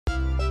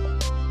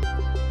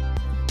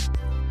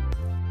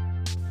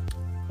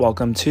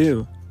Welcome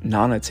to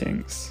Nana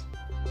Tings.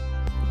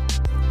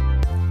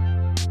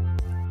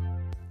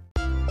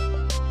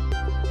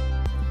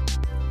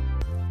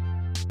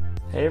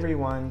 Hey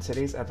everyone,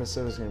 today's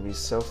episode is going to be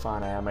so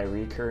fun. I have my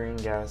recurring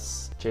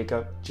guest,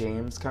 Jacob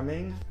James,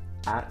 coming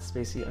at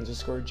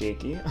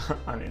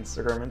Spacey_Jakey on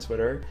Instagram and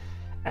Twitter.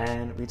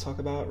 And we talk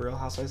about Real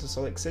Housewives of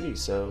Salt Lake City.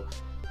 So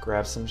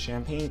grab some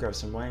champagne, grab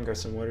some wine, grab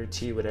some water,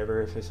 tea,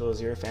 whatever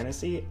fulfills your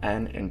fantasy,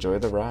 and enjoy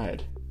the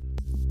ride.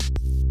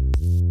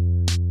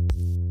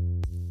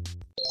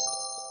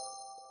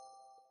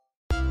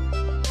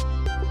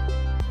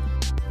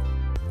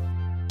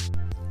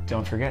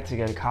 Don't forget to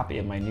get a copy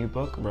of my new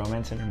book,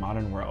 Romance in a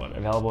Modern World,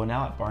 available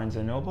now at Barnes &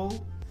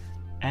 Noble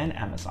and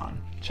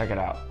Amazon. Check it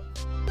out.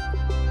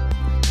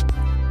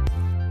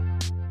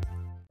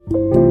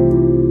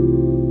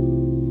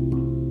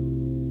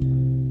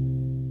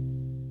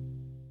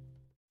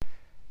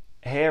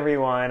 Hey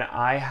everyone,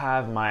 I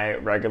have my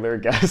regular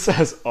guest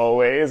as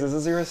always. Is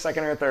this your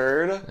second or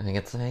third? I think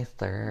it's my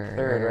third.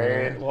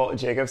 Third, right? Well,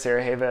 Jacob,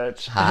 Sarah, hey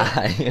bitch.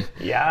 Hi.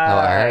 Yeah. How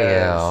are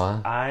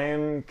you?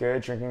 I'm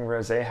good, drinking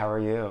rosé. How are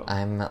you?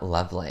 I'm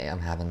lovely. I'm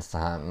having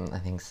some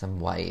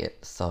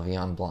white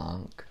Sauvignon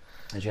Blanc.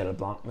 Did you have a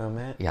Blanc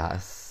moment?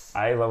 Yes.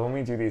 I love when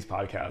we do these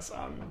podcasts,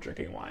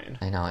 drinking wine.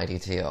 I know, I do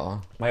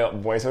too. My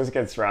voice always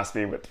gets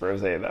raspy with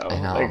rosé though. I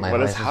know, like, my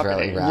what voice is is happening?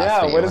 really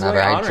raspy. Yeah, what is Whenever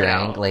going I on drink,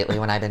 right now? lately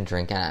when I've been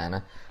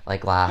drinking,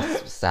 like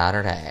last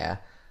Saturday,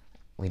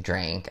 we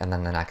drank, and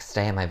then the next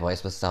day my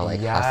voice was so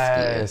husky.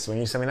 Yes, when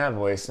you sent me that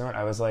voice note,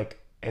 I was like,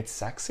 it's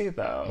sexy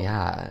though.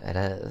 Yeah, it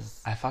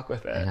is. I fuck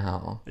with it. I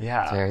know.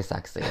 Yeah. It's very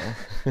sexy.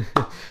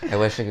 I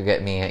wish I could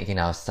get me,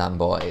 some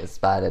boys,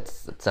 but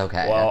it's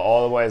okay. Well,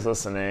 all the boys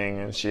listening,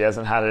 and she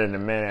hasn't had it in a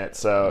minute,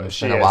 so It's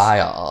been a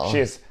while. She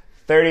is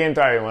 30 and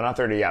thriving. Well, not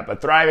 30 yet,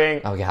 but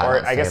thriving. Oh, yeah, or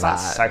don't I guess say not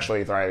that.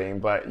 sexually thriving,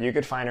 but you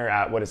could find her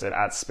at, what is it,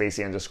 at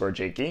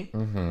Spacey_Jakey.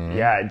 Mm-hmm.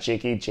 Yeah,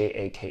 Jakey,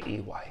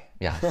 Jakey.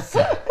 Yes.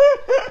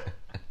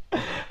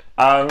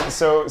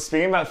 So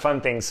speaking about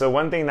fun things, so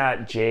one thing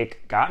that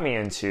Jake got me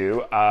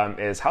into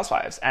is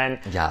Housewives. And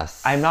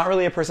Yes. I'm not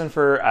really a person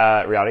for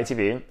reality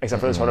TV, except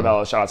for the Total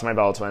Bella. Shout out to my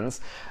Bella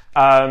twins.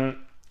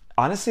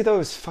 Honestly, though, it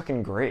was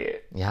fucking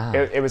great. Yeah.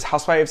 It was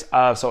Housewives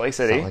of Salt Lake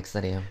City. Salt Lake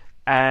City.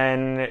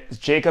 And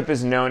Jacob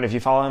is known, if you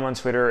follow him on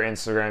Twitter or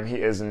Instagram,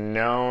 he is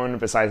known,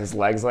 besides his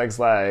legs,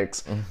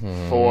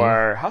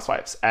 for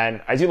Housewives.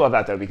 And I do love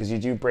that, though, because you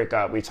do break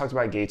up. We talked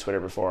about gay Twitter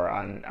before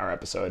on our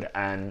episode,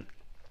 and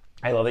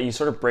I love that you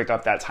sort of break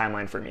up that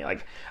timeline for me.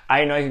 Like,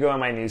 I know I could go on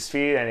my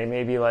newsfeed, and it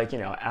may be like,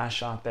 ass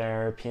shot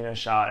there, penis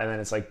shot, and then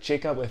it's like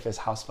Jacob with his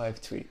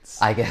housewife tweets.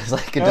 I guess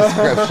like a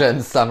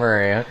description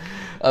summary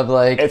of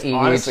like It's each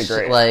honestly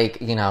great.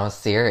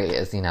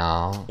 series,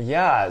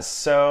 Yeah,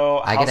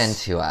 so I get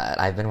into it.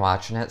 I've been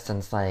watching it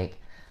since like,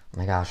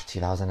 oh my gosh,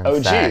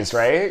 2006. OGs,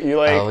 right? You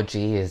like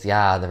OGs,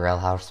 yeah, the Real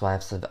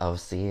Housewives of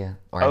OC,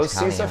 Orange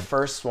County. OC's the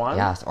first one?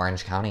 Yes,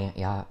 Orange County,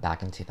 yeah,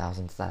 back in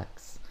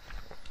 2006.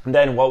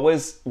 Then what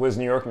was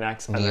New York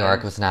next? New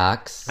York was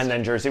next. And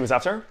then Jersey was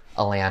after?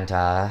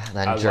 Atlanta,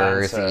 then Atlanta.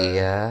 Jersey.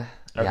 Okay.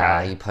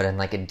 Yeah, you put in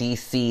like a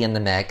DC in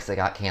the mix. It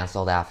got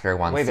canceled after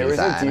one Wait, season.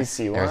 there was a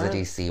DC one? There was a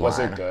DC one. Was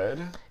it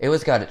good? It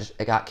was good.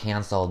 It got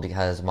canceled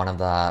because one of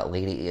the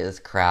ladies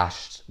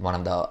crashed one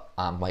of the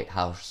White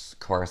House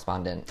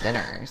correspondent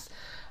dinners.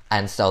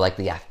 And so like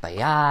the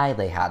FBI,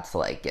 they had to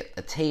like get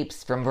the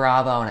tapes from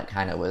Bravo, and it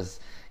kind of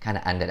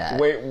ended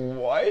it. Wait,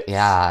 what?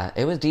 Yeah,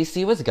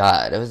 DC was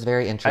good. It was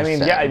very interesting.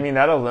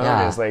 That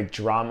alone is like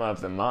drama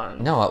of the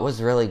month. No, it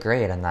was really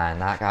great, and then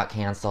that got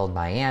canceled.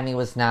 Miami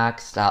was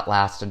next. That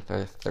lasted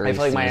for 3 seasons. I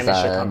feel like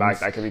Miami should come back.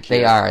 That could be cute.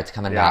 They are. It's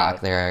coming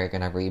back. They're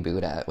going to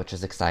reboot it, which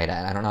is exciting.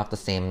 I don't know if the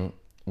same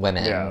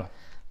women,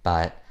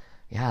 but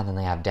yeah, then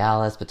they have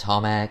Dallas,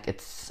 Potomac.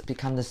 It's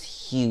become this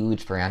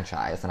huge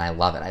franchise, and I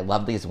love it. I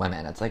love these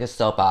women. It's like a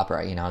soap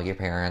opera. Your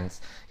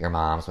parents, your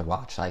moms would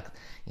watch like,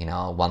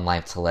 One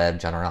Life to Live,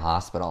 General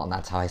Hospital, and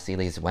that's how I see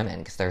these women,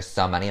 because there's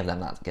so many of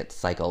them that get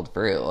cycled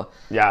through.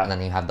 Yeah. And then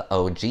you have the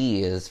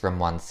OGs from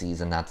one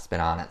season that's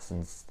been on it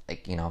since,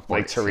 14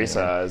 like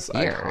Teresa is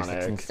years. iconic.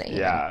 It's insane.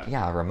 Yeah.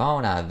 Yeah,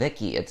 Ramona,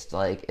 Vicky, it's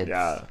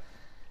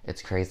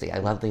crazy. I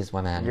love these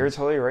women. You're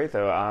totally right,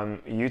 though.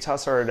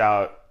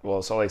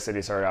 Salt Lake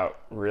City started out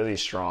really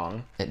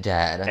strong. It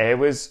did. It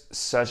was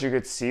such a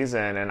good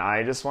season, and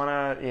I just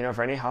want to,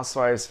 for any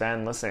Housewives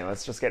fan listening,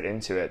 let's just get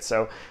into it.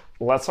 So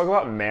let's talk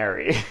about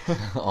Mary.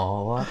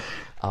 I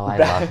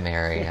love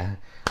Mary.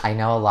 I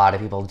know a lot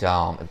of people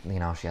don't.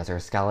 She has her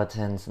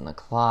skeletons in the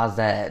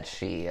closet.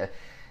 She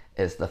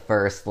is the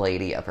first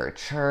lady of her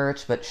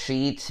church, but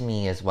she, to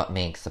me, is what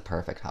makes a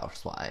perfect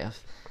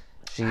housewife.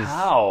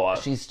 How?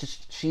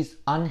 She's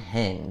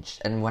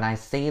unhinged, and when I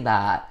say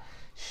that,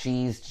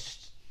 she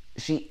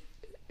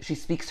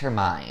speaks her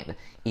mind,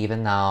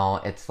 even though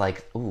it's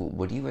like, ooh,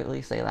 would you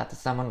really say that to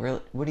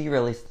someone? Would you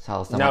really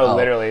tell someone? No,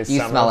 literally. You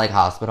smell like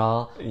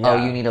hospital. Yeah.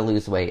 Oh, you need to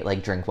lose weight.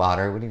 Like, drink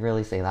water. Would you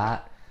really say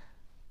that?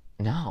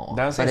 No.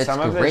 That was like some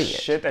of the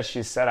shit that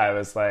she said. I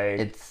was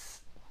like,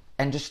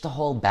 and just the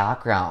whole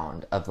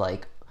background of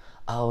like,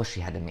 oh, she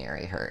had to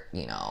marry her,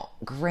 you know,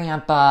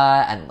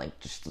 grandpa, and like,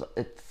 just,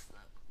 it's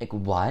like,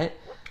 what?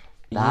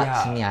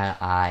 That to me,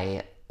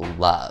 I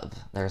love.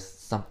 There's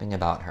something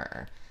about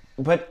her.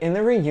 But in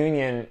the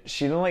reunion,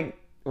 she didn't like,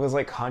 was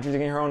like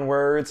contradicting her own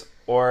words,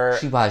 or...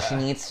 She was. She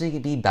needs to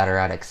be better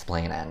at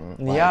explaining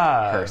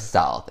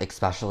herself,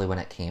 especially when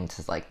it came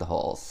to like the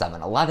whole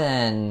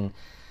 7-Eleven,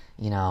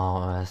 you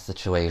know,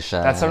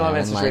 situation. That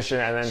 7-Eleven situation,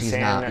 and then she's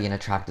not being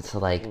attracted to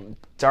like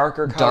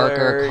darker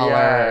color.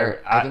 Yeah.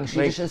 I think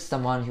she's just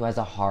someone who has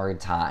a hard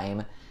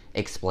time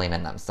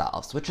explaining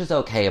themselves, which is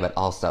okay, but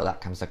also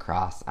that comes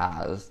across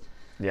as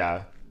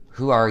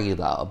who are you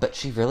though? But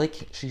she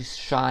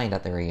shined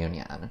at the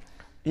reunion.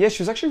 Yeah,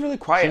 she was actually really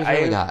quiet. She was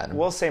really good.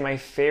 Will say my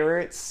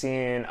favorite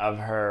scene of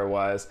her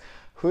was,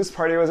 whose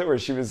party was it where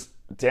she was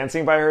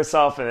dancing by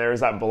herself and there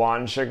was that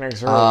blonde chick next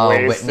to her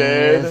wasted?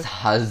 Whitney's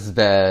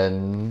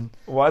husband.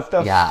 What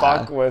the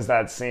fuck was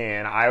that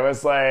scene? I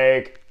was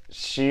like,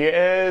 she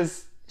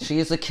is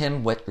a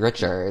Kim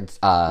Richards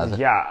of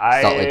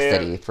Salt Lake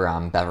City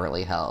from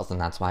Beverly Hills, and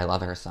that's why I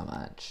love her so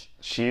much.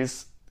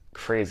 She's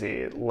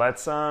crazy.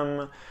 Let's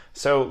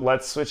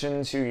switch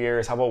into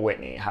years. How about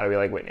Whitney? How do we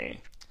like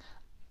Whitney?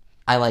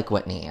 I like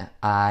Whitney.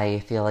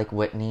 I feel like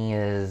Whitney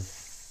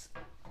is...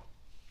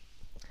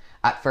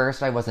 At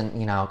first, I wasn't,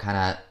 you know, kind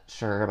of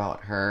sure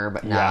about her,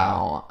 but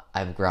now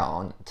I've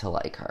grown to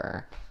like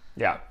her.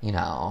 Yeah. You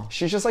know?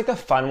 She's just like the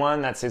fun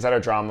one that stays out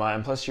of drama,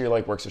 and plus she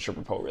like works a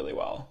stripper pole really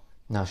well.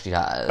 No, she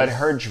does. But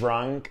her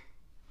drunk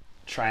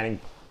trying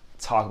to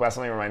talk about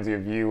something reminds me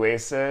of You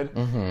Wasted,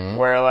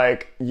 where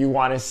like you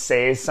want to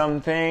say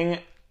something,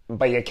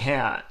 but you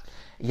can't.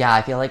 Yeah,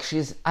 I feel like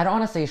I don't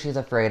want to say she's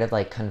afraid of,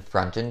 like,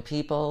 confronting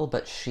people,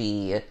 but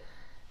she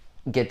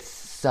gets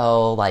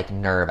so, like,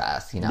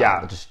 nervous, you know?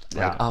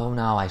 Like, oh,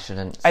 no, I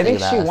shouldn't say I think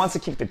this. she wants to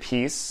keep the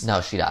peace. No,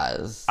 she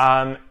does.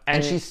 And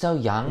she's so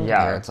young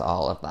compared to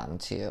all of them,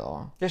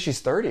 too. Yeah,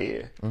 she's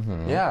 30.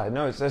 Yeah,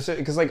 no,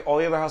 because, like, all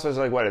the other housewives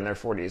are, like, what, in their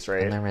 40s,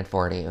 right? In their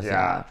mid-40s,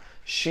 yeah.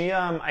 She,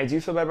 I do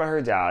feel bad about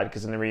her dad,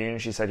 because in the reunion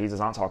she said he does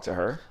not talk to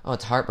her. Oh,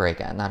 it's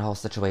heartbreaking, that whole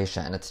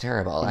situation. It's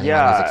terrible.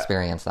 Anyone who's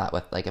experienced that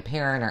with, like, a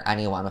parent or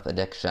anyone with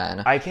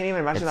addiction. I can't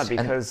even imagine that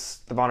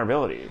because the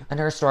vulnerability. And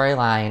her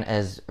storyline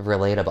is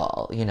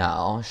relatable, you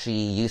know? She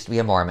used to be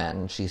a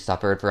Mormon. She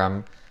suffered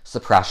from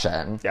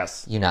suppression.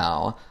 Yes. You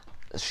know?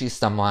 She's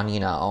someone, you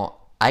know,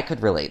 I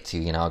could relate to,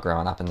 you know,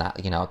 growing up in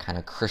that, you know, kind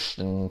of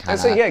Christian kind of...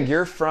 So, yeah,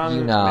 you're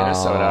from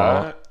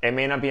Minnesota. It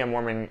may not be a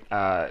Mormon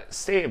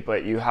state,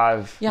 but you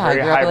have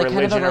very high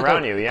religion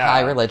around you. Yeah,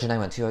 high religion. I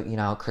went to a, you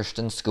know,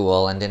 Christian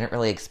school and didn't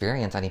really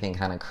experience anything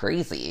kind of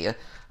crazy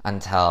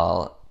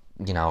until,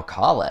 you know,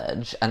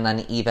 college. And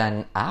then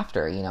even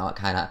after, you know, it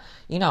kind of...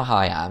 You know how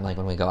I am, like,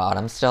 when we go out,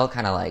 I'm still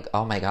kind of like,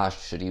 oh my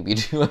gosh, should you be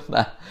doing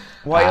that?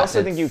 Well, I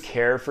also think you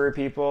care for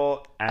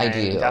people. And I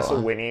do. That's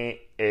what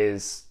Whitney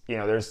is... You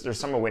know, there's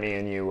some of Whitney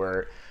in you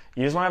where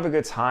you just want to have a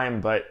good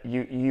time, but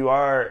you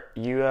care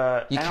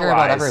analyze.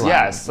 about everyone.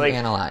 Yes, like you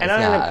analyze.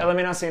 And let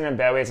me not say it in a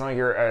bad way. It's not like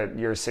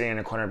you're sitting in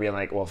a corner being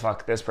like, well,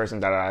 fuck this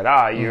person, da da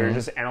da. You're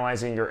just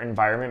analyzing your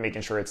environment,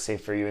 making sure it's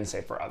safe for you and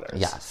safe for others.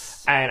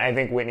 Yes. And I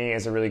think Whitney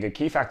is a really good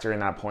key factor in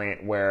that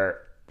point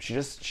where she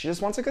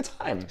just wants a good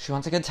time. She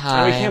wants a good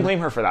time. And we can't blame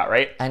her for that,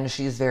 right? And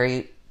she's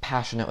very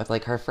passionate with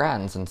like her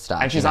friends and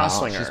stuff. And she's not a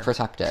swinger. She's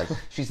protective.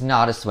 She's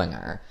not a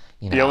swinger.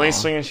 You know, the only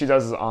swinging she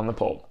does is on the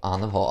pole.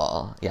 On the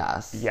pole,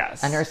 yes.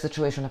 Yes. And her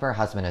situation with her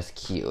husband is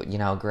cute. You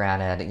know,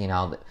 granted, you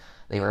know,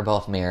 they were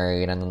both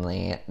married and then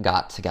they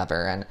got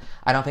together. And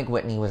I don't think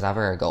Whitney was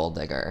ever a gold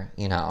digger,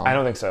 you know. I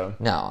don't think so.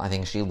 No, I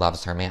think she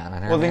loves her man.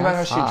 And her think about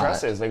how she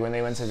dresses. Like when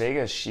they went to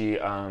Vegas, she...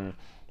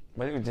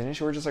 didn't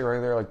she wear just like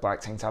regular like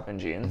black tank top and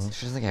jeans?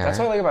 She doesn't care. That's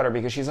what I like about her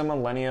because she's a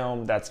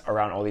millennial that's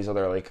around all these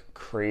other like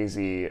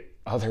crazy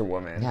other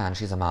women. Yeah, and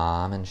she's a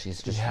mom and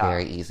she's just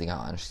very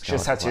easygoing. She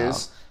has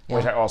tattoos,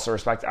 which I also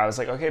respect. I was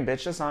like, okay,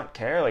 bitch does not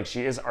care. Like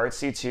she is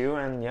artsy too,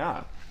 and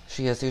yeah.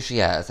 She is who she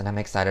is, and I'm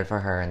excited for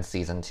her in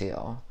season 2.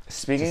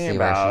 Speaking to see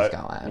about where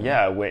she's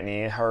going.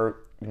 Whitney, her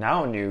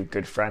now new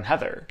good friend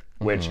Heather.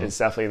 Which is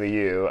definitely the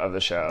you of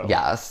the show.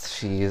 Yes,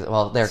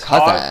 they're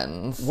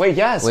cousins. Wait,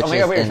 yes. Oh my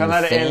god, we found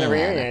that in the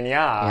reunion,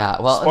 yeah.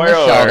 Yeah, well, Spoiler in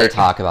the show alert. they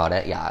talk about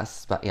it,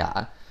 yes, but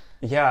yeah.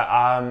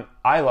 Yeah,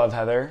 I love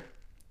Heather.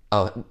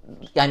 Oh,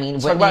 I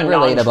mean, Whitney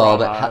relatable,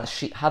 but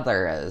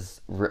Heather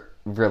is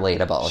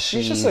relatable.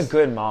 She's just a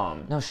good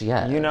mom. No, she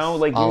is. You know,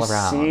 like all you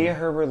around. see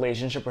her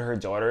relationship with her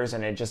daughters,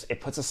 and it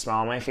puts a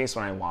smile on my face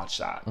when I watch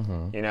that.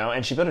 You know,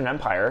 and she built an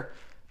empire.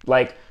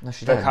 Like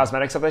the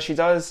cosmetic stuff that she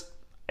does.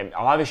 And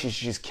obviously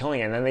she's killing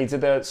it. And then they did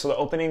the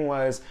opening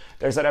was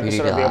there's that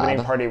episode of the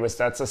opening party.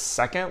 That's the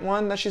second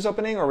one that she's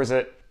opening, or was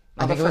it?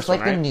 I think it was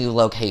like the new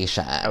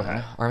location.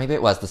 Okay. Or maybe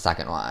it was the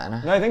second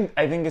one. No, I think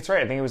it's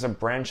right. I think it was a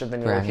branch of the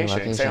new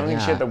location. So I don't think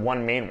she had the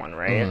one main one,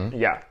 right?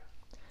 Yeah.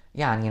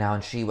 Yeah, and you know,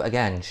 and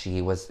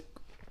she was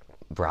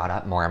brought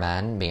up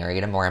Mormon,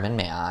 married a Mormon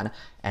man,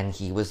 and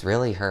he was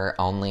really her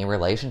only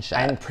relationship.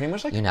 And pretty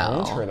much like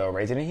owned her though,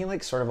 right? Didn't he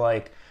like sort of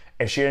like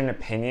if she had an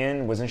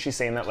opinion, wasn't she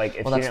saying that like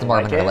if that's the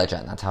Mormon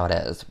religion. That's how it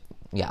is.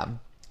 Yeah.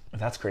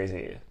 That's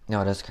crazy.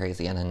 No, it is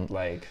crazy. And then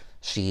Like,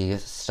 she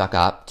stuck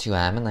up to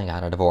him and they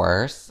got a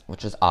divorce,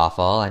 which is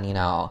awful. And, you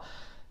know,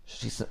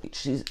 she's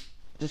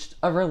just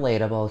a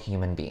relatable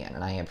human being.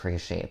 And I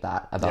appreciate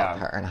that about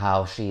her and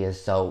how she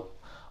is so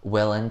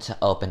willing to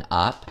open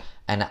up.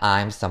 And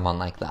I'm someone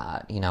like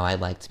that. You know,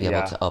 I'd like to be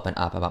able to open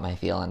up about my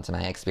feelings and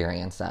my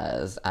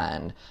experiences.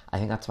 And I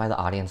think that's why the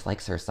audience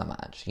likes her so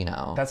much, you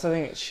know? That's the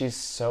thing. She's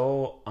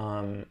so,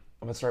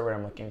 what's the right word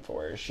I'm looking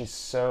for? She's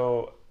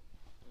so,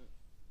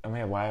 oh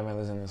man, why am I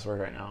losing this word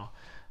right now?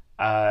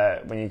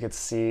 When you could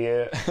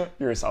see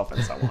yourself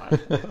in someone.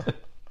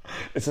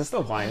 Is this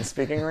the wine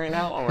speaking right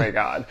now? Oh my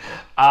God.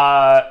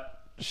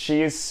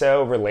 She is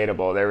so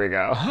relatable. There we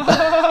go.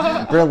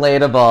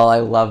 Relatable. I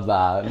love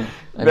that.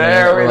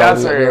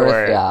 That's very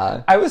word.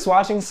 Yeah. I was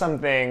watching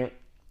something.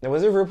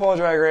 Was it RuPaul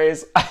Drag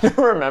Race? I don't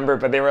remember,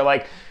 but they were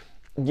like,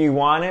 you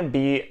want to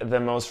be the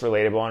most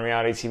relatable on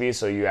reality TV,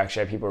 so you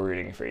actually have people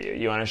rooting for you.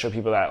 You want to show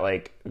people that,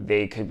 like,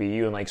 they could be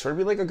you and, like, sort of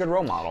be, like, a good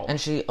role model. And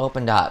she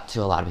opened up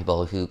to a lot of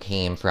people who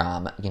came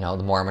from, you know,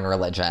 the Mormon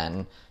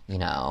religion, you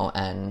know,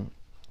 and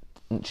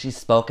she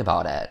spoke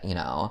about it, you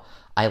know.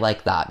 I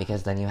like that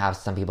because then you have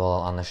some people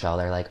on the show,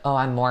 they're like, oh,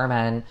 I'm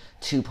Mormon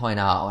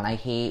 2.0, and I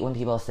hate when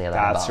people say that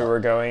That's about who we're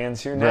going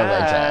into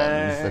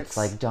next. religions. It's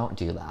like, don't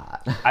do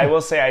that. I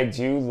will say I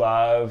do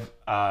love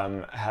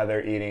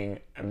Heather eating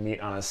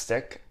meat on a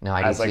stick. No,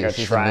 I do as like too. a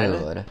She's trend. a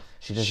mood.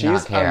 She does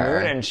not care. She's a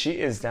mood, and she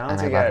is down and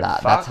to I get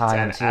love that. fucked That's how I am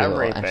and too.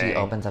 everything. And she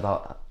opens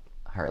about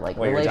her like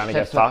You're down to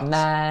get relationships fucked? with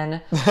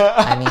men.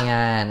 I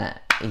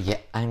mean, yeah.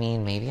 I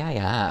mean, maybe I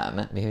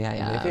am. Maybe I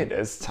am. Maybe it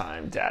is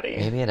time, Daddy.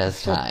 Maybe it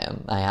is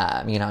time. I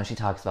am. You know, and she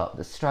talks about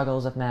the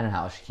struggles of men and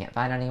how she can't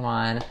find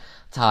anyone.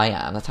 That's how I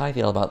am. That's how I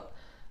feel about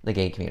the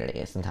gay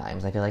community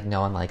sometimes. I feel like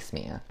no one likes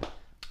me.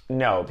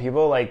 No,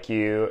 people like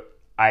you.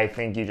 I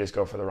think you just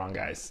go for the wrong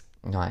guys.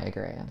 No, I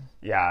agree.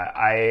 Yeah,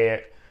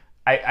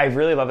 I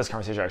really love this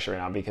conversation actually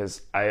right now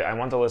because I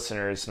want the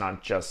listeners to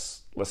not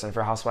just listen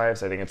for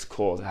Housewives. I think it's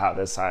cool to have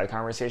this side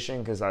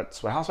conversation because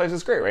that's what Housewives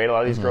is great, right? A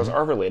lot of these girls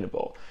are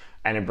relatable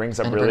and it brings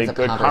up really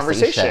good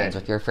conversations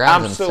with your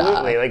friends.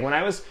 Absolutely. Like when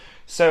I was,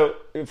 so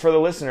for the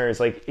listeners,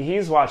 like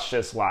he's watched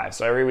this live.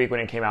 So every week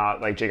when it came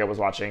out, like Jacob was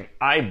watching,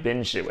 I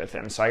binged it with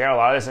him. So I got a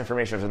lot of this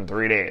information within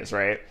 3 days,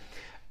 right?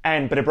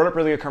 But it brought up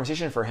really good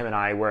conversation for him and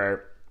I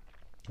where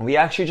we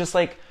actually just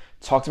like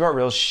talked about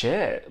real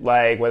shit,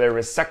 like whether it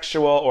was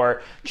sexual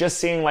or just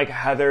seeing like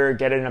Heather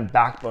get in a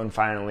backbone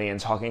finally and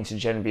talking to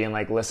Jen being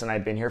like, listen,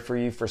 I've been here for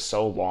you for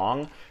so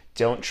long.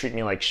 Don't treat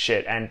me like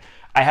shit. And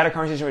I had a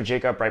conversation with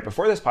Jacob right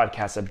before this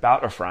podcast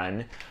about a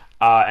friend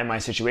and my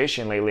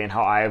situation lately and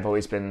how I have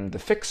always been the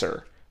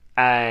fixer.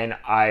 And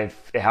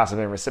it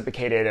hasn't been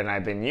reciprocated and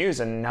I've been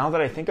used. And now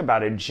that I think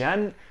about it,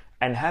 Jen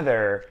and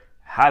Heather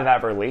had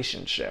that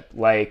relationship.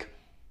 Like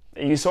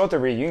you saw at the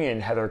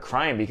reunion, Heather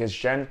crying because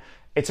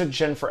it took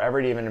Jen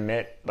forever to even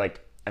admit,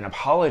 like, an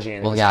apology.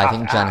 And well, yeah, I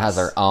think Jen has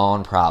her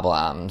own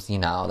problems, you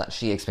know, that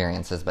she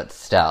experiences, but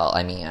still,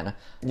 I mean...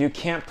 You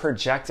can't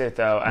project it,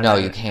 though. And no,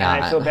 you can't.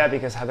 And I feel bad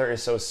because Heather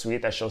is so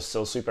sweet that she'll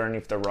still sweep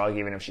underneath the rug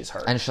even if she's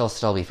hurt. And she'll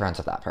still be friends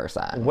with that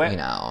person, you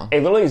know.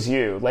 It literally is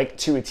you, like,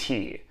 to a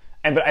T.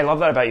 But I love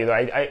that about you, though.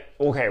 I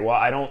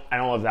don't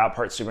love that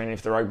part super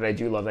underneath the rug, but I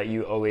do love that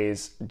you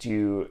always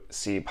do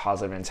see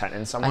positive intent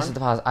in someone. I see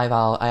the positive.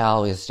 I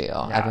always do. Yeah.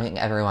 I think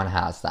everyone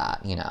has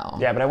that, you know.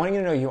 Yeah, but I want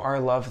you to know you are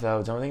loved,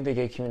 though. Don't think the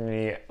gay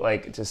community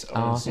like just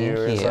owns you.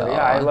 Thank you. Like,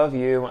 yeah, I love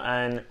you,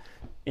 and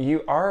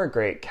you are a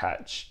great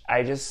catch.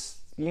 I just,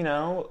 you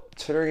know,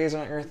 Twitter gays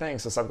aren't your thing,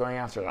 so stop going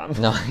after them.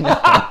 No,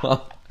 I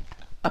know.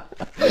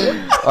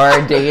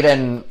 Or date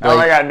and like, oh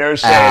my god, no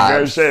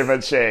shade,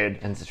 but shade.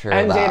 It's true.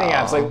 And dating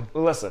apps, like,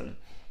 listen,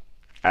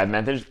 I've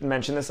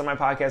mentioned this on my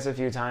podcast a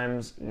few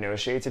times. No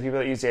shade to people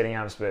that use dating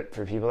apps, but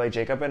for people like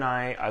Jacob and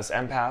I, us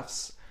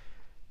empaths,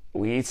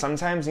 we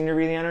sometimes need to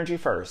read the energy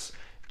first.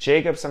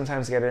 Jacob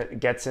sometimes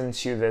gets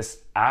into this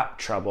app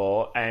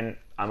trouble, and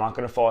I'm not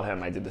going to fault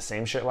him. I did the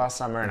same shit last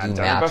summer, and I've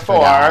done it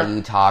before.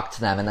 You talk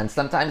to them, and then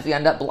sometimes you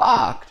end up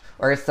blocked.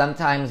 Or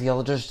sometimes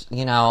you'll just,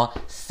 you know,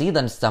 see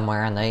them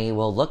somewhere and they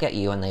will look at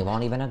you and they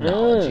won't even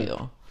acknowledge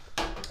you.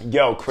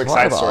 Yo, quick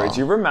side story. Do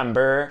you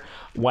remember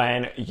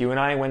when you and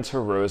I went to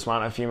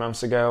Rosemont a few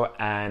months ago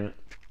and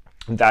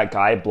that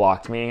guy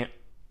blocked me?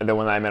 The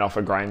one that I met off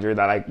of Grindr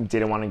that I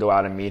didn't want to go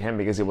out and meet him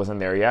because he wasn't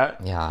there yet.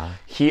 Yeah.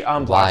 He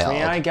blocked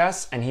me, I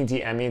guess, and he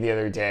DM'd me the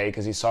other day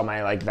because he saw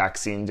my like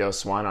vaccine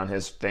dose 1 on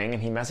his thing,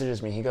 and he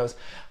messages me. He goes,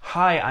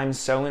 "Hi, I'm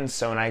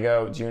so-and-so," and I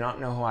go, "Do you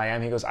not know who I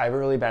am?" He goes, "I have a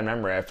really bad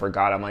memory. I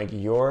forgot." I'm like,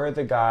 "You're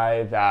the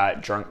guy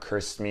that drunk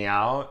cursed me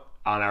out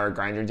on our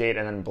Grindr date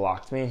and then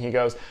blocked me?" And he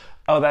goes,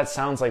 "Oh, that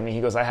sounds like me."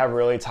 He goes, "I have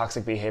really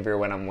toxic behavior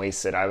when I'm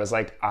wasted." I was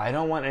like, "I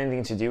don't want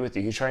anything to do with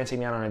you. You try and take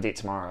me out on a date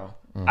tomorrow."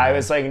 I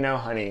was like, "No,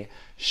 honey,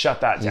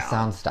 shut that down." He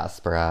sounds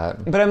desperate.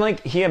 But I'm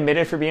like, he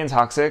admitted for being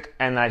toxic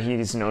and that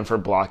he's known for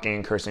blocking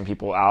and cursing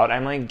people out.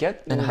 I'm like,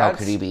 And how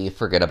could he be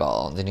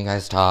forgettable? Didn't you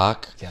guys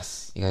talk?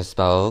 Yes. You guys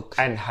spoke?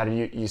 And how do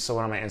you still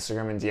went on my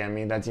Instagram and DM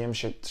me? That DM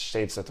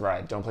states the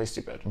thread. Don't play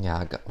stupid.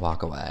 Yeah,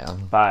 walk away.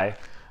 Bye.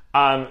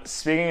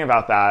 Speaking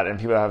about that and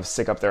people that have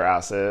stick up their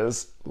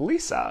asses,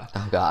 Lisa.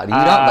 Oh God, you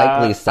don't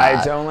like Lisa.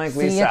 I don't like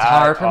Lisa. See, it's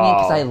hard for me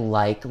because I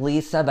like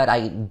Lisa, but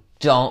I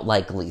don't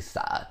like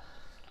Lisa.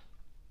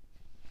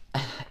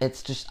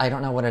 It's just, I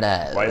don't know what it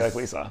is. Why do you like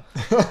Lisa?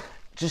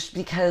 Just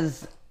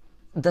because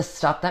the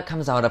stuff that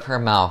comes out of her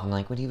mouth, I'm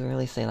like, would you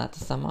really say that to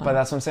someone? But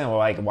that's what I'm saying. Well,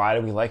 like, why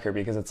do we like her?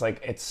 Because it's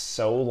like, it's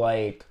so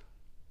like,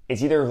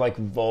 it's either like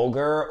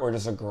vulgar or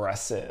just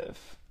aggressive.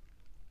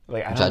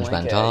 Like, I don't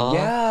judgmental. Like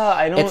it. Yeah,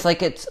 I don't. It's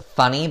like, it's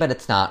funny, but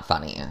it's not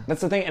funny.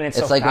 That's the thing, and it's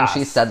so like fast.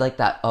 when she said like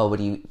that, oh, what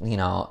do you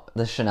know,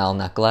 the Chanel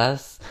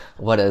necklace?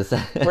 What is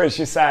it? Where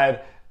she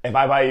said, if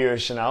I buy you a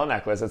Chanel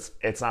necklace,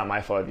 it's not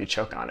my fault if you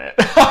choke on it.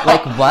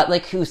 Like what?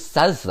 Like who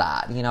says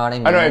that? You know what I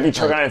mean? I don't know, if you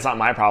choke on it, it's not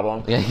my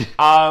problem. Yeah.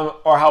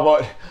 Or how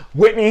about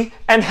Whitney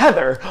and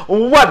Heather,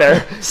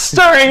 weather,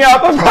 stirring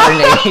up a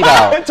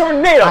tornado.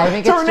 Tornado. I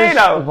think tornado. It's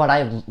just, what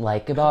I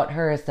like about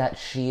her is that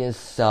she is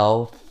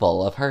so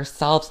full of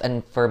herself,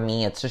 and for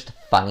me, it's just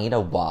funny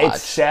to watch.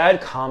 It's sad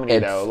comedy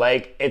though.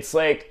 Like, it's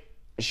like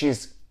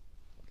she's,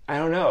 I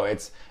don't know.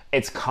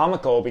 It's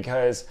comical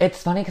because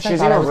it's funny because I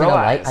thought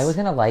I was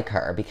gonna like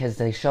her because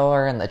they show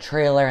her in the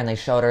trailer and they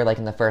showed her like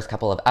in the first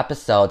couple of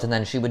episodes, and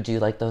then she would do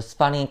like those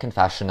funny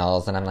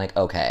confessionals, and I'm like,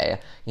 okay,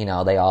 you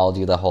know, they all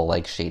do the whole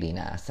like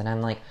shadiness, and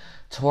I'm like,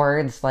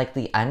 towards like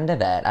the end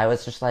of it, I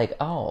was just like,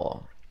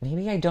 oh,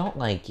 maybe I don't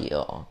like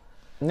you.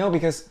 No,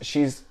 because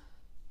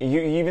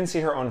you even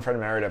see her own friend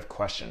Meredith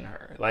question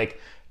her.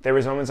 Like, there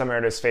was moments on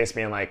Meredith's face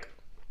being like,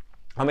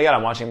 oh my God,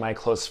 I'm watching my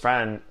close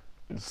friend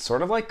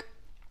sort of like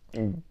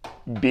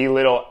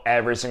belittle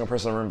every single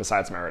person in the room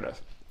besides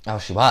Meredith. Oh,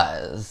 she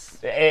was.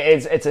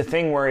 It's a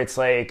thing where it's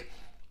like,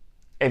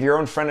 if your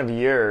own friend of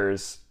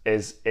years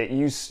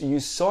you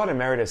saw it in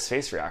Meredith's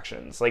face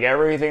reactions. Like,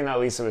 everything that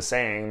Lisa was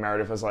saying,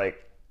 Meredith was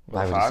like,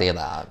 why would you say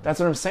that? That's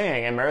what I'm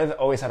saying. And Meredith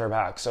always had her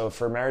back. So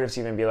for Meredith to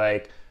even be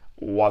like,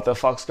 what the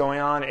fuck's going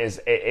on, it's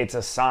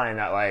a sign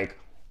that like,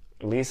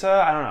 Lisa,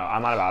 I don't know.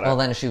 I'm not about it. Well,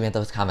 then she made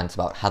those comments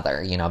about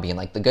Heather, you know, being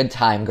like the good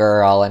time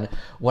girl and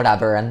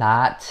whatever. And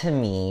that, to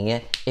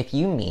me, if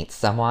you meet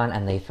someone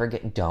and they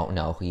don't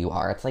know who you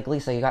are, it's like,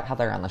 Lisa, you got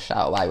Heather on the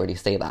show. Why would you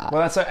say that?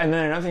 Well, and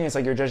then another thing is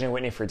like, you're judging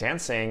Whitney for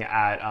dancing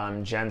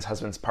at Jen's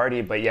husband's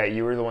party, but yeah,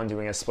 you were the one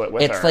doing a split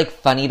with her. It's like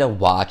funny to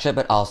watch it,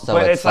 but also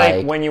it's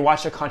like when you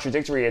watch a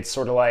contradictory, it's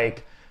sort of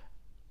like,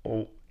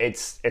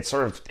 it's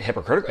sort of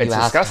hypocritical. It's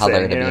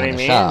disgusting. You know what I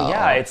mean?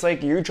 Yeah, it's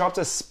like you dropped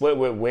a split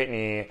with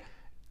Whitney,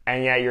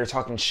 and yet you're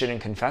talking shit in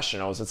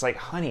confessionals. It's like,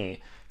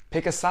 honey,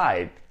 pick a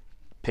side.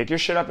 Pick your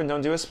shit up and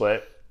don't do a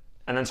split,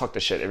 and then talk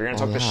the shit. If you're going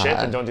to talk the shit,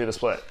 then don't do the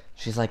split.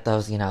 She's like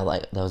those, you know,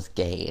 like those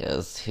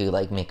gays who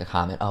like make a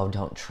comment, oh,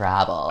 don't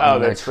travel. Oh,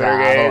 the Twitter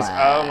gays.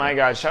 Oh my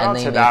God, shout out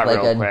to that real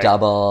quick. And they make like a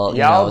double,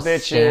 y'all you know,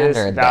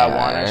 bitches that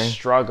want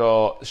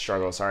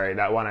to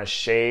that want to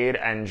shade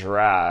and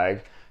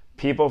drag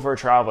people for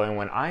traveling.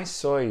 When I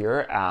saw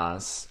your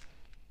ass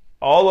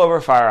all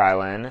over Fire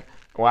Island,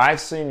 well, I've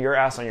seen your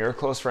ass on your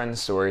close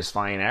friends' stories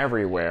flying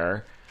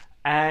everywhere,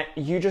 and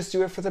you just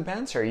do it for the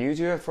banter. You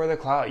do it for the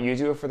clout. You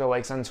do it for the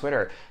likes on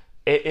Twitter.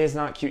 It is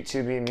not cute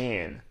to be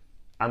mean.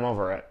 I'm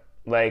over it.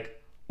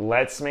 Like,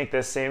 let's make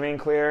this statement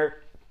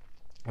clear.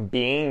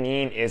 Being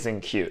mean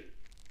isn't cute.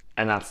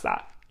 And that's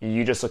that.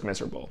 You just look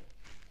miserable.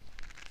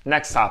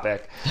 Next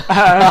topic.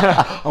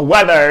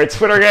 Weather.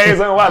 Twitter gays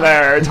and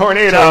weather.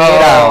 Tornado.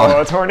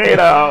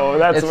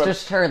 That's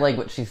just her, like,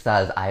 what she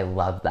says. I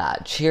love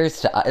that.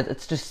 Cheers to...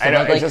 It's just some I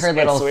know, of, like, her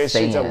little sayings.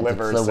 She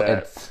delivers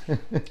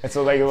it's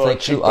like a little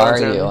like, who are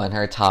you? And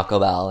her Taco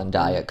Bell and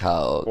Diet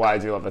Coke. Well, I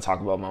do love the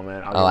Taco Bell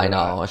moment. I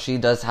know. That. She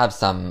does have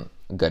some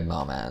good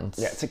moments.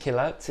 Yeah,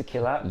 tequila.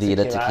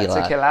 Vida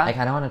tequila. I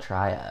kind of want to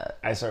try it.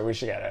 I swear, we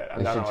should get it.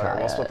 I'm down to order.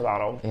 We'll split the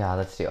bottle. Yeah,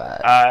 let's do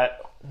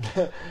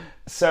it.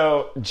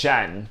 So,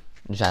 Jen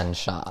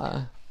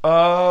Shaw.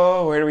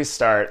 Oh, where do we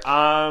start?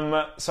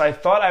 So I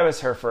thought I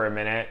was her for a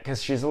minute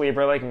because she's a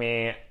Libra like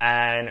me,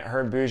 and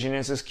her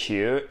bouginess is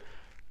cute.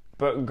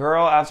 But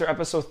girl, after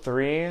episode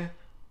 3,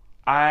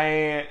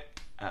 I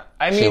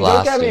mean,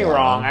 don't get me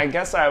wrong. I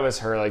guess I was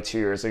her like 2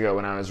 years ago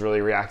when I was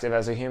really reactive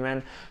as a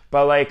human.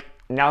 But like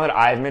now that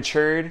I've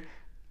matured,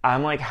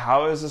 I'm like,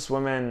 how is this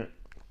woman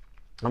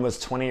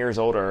almost 20 years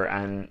older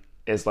and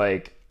is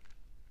like,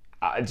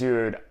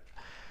 dude.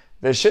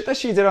 The shit that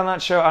she did on that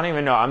show, I don't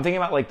even know. I'm thinking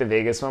about like the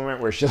Vegas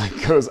moment where she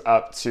like goes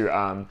up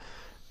to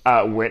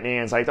Whitney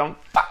and is like, "Don't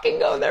fucking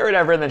go there," or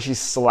whatever, and then she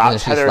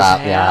slaps Heather's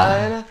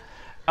hand.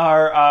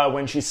 Yeah. Or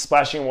when she's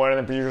splashing water, and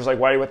the producer's like,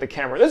 "Why are you with the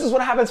camera? This is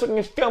what happens when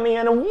you film me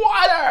in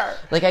water."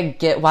 Like, I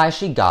get why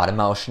she got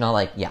emotional.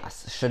 Like,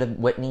 yes, should have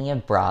Whitney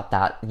have brought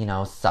that, you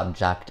know,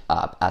 subject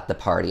up at the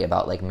party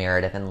about like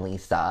Meredith and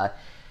Lisa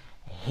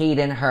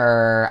hating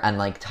her and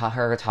like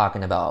her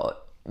talking about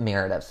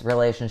Meredith's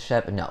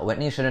relationship. No,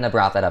 Whitney shouldn't have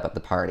brought that up at the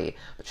party.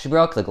 But she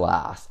broke the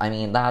glass. I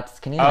mean,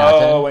 can you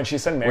imagine? Oh, when she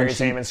said Mary's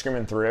name and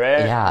screaming through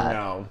it? Yeah.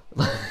 No.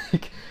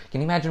 Like,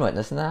 can you imagine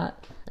witnessing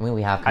that? I mean,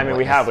 we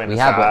have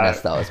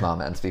witnessed those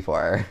moments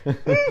before.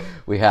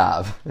 We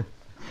have.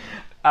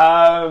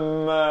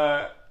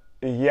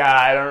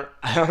 Yeah,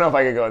 I don't know if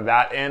I could go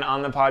that in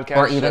on the podcast.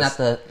 Or even at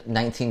the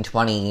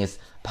 1920s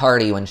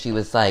party when she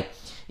was like,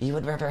 you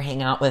would rather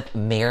hang out with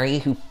Mary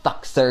who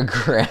fucks her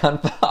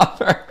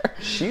grandfather.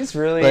 She's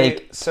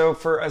really... so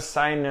for a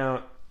side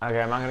note,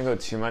 okay, I'm not going to go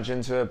too much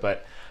into it,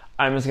 but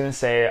I'm just going to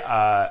say,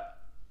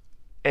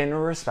 in a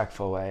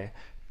respectful way,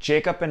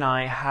 Jacob and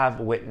I have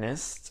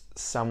witnessed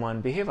someone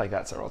behave like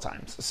that several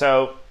times.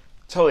 So,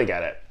 totally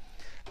get it.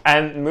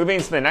 And moving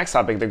to the next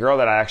topic, the girl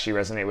that I actually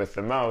resonate with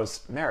the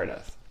most,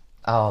 Meredith.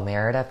 Oh,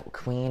 Meredith,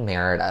 Queen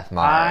Meredith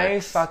Marks. I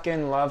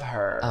fucking love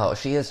her. Oh,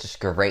 she is just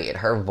great.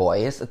 Her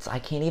voice, I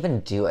can't even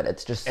do it.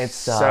 It's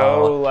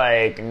so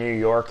like New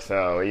York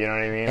though, you know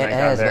what I mean? It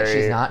like is, but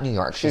she's not New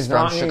York. She's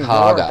from not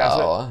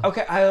Chicago.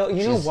 Okay,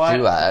 you know what?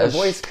 Jewish. The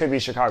voice could be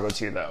Chicago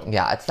too though.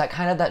 Yeah, it's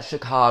that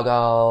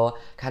Chicago,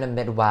 kind of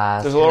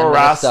Midwest, there's a little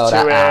rasp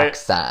to it.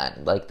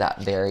 Accent, like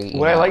that very,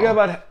 What I like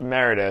about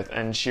Meredith,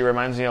 and she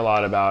reminds me a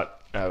lot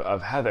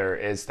of Heather,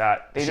 is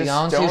that they she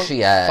just don't who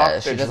she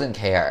is. She doesn't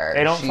care.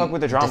 They don't fuck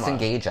with the drama.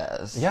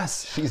 Disengages.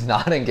 Yes. She's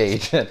not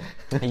engaging.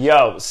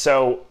 Yo,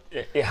 so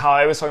how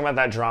I was talking about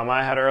that drama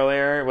I had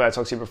earlier, when I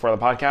talked to you before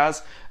the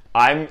podcast,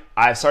 I've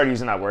started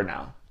using that word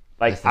now.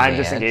 Like, disengage. I'm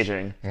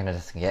disengaging. You're gonna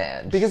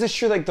disengage. Because it's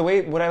true, like,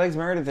 what I liked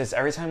Meredith is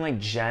every time, like,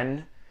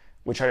 Jen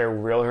would try to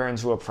reel her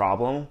into a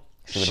problem,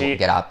 she would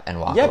get up and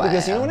walk away. Yeah,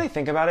 because you know when I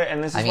think about it,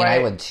 and this is why... I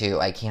would too.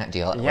 I can't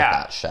deal with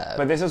that shit.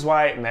 But this is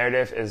why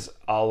Meredith is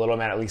a little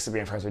mad at Lisa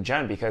being friends with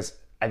Jen, because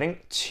I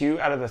think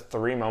 2 out of the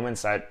 3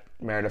 moments that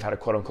Meredith had to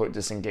quote-unquote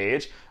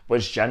disengage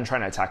was Jen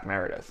trying to attack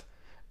Meredith.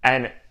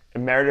 And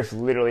Meredith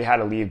literally had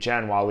to leave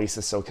Jen while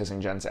Lisa's still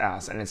kissing Jen's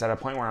ass. And it's at a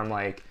point where I'm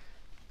like,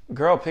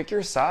 girl, pick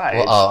your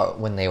side. Well,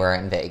 when they were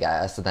in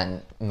Vegas,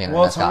 then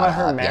Meredith talking about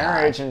her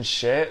marriage and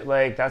shit,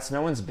 like, that's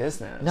no one's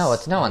business. No,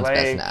 it's no one's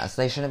business.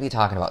 They shouldn't be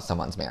talking about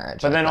someone's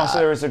marriage. But then also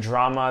there was a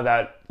drama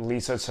that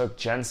Lisa took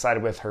Jen's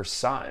side with her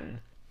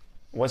son.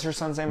 What's her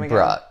son's name again?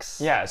 Brooks.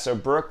 Yeah, so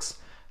Brooks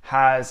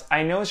has,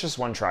 I know it's just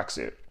one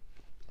tracksuit,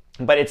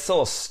 but it's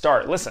still a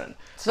start. Listen.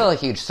 Still a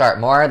huge start,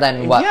 more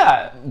than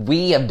what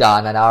we have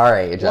done at our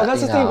age. Well,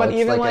 that's the thing, but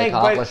even like,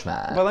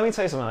 accomplishment. But let me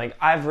tell you something, like,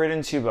 I've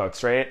written 2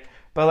 books, right?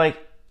 But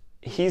like,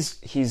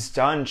 he's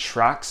done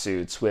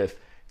tracksuits with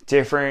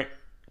different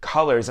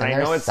colors, and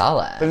I know it's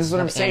solid. But this is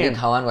what I'm saying. Andy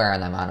Cohen wearing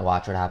them on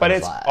Watch What Happens But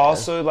it's Live.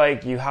 also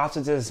like, you have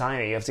to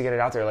design it, you have to get it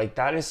out there. Like,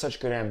 that is such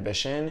good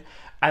ambition.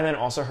 And then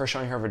also her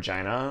showing her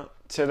vagina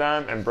to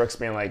them, and Brooks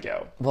being like,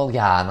 yo. Well,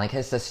 yeah, and like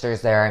his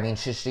sister's there. I mean,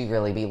 should she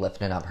really be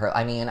lifting up her?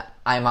 I mean,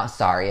 I'm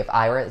sorry if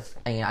I was.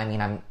 I mean,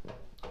 I'm,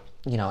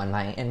 you know, in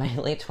my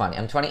late 20s,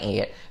 I'm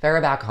 28. If I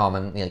were back home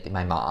and like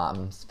my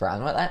mom's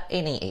friend, well, at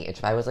any age,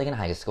 if I was like in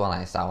high school and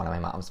I saw one of my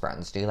mom's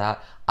friends do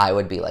that, I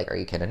would be like, "Are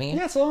you kidding me?"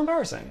 Yeah, it's a little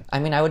embarrassing. I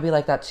mean, I would be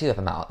like that too if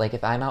I'm out. Like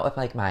if I'm out with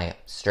like my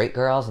straight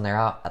girls and they're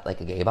out at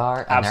like a gay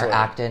bar and they're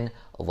acting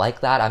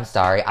like that, I'm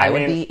sorry, I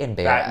would be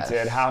embarrassed.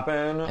 That did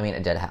happen. I mean,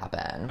 it did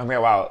happen. I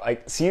mean, wow.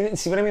 Like, see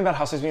what I mean about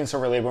Housewives being so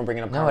relatable and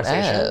bringing up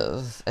conversation?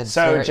 No, it is.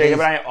 So Jacob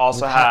and I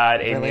also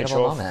had a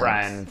mutual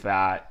friend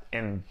that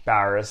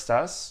embarrassed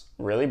us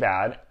really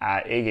bad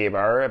at a gay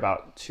bar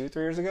about 2-3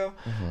 years ago.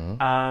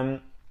 Mm-hmm.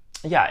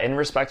 Yeah, in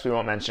respect, we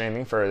won't mention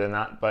anything further than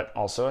that, but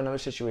also another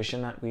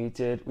situation that we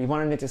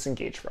wanted to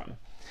disengage from.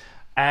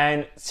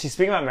 And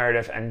speaking about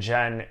Meredith and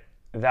Jen,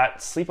 that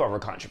sleepover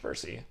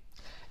controversy.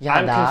 Yeah,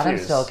 I'm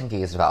still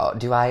confused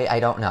about. I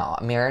don't know.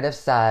 Meredith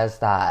says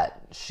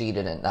that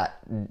that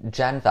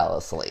Jen fell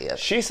asleep.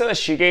 She said that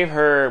she gave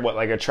her,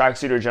 like a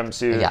tracksuit or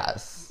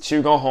jumpsuit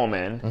to go home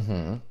in.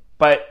 Mm-hmm.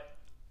 But,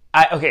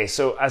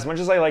 so as much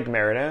as I like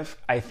Meredith,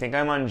 I think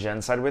I'm on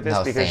Jen's side with this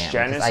because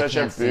Jen is such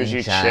a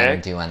bougie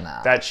chick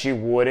that she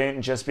wouldn't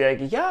just be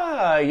like,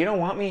 yeah, you don't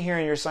want me here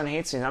and your son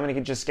hates me, and I'm going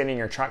to just get in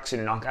your tracksuit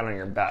and knock out on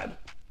your bed.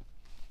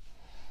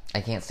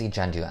 I can't see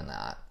Jen doing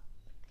that.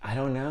 I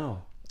don't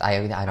know. I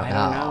don't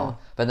know.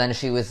 But then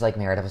she was like,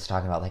 Meredith was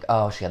talking about like,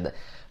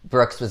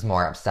 Brooks was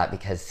more upset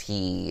because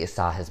he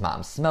saw his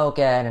mom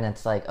smoking, and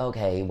it's like,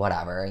 okay,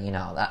 whatever, you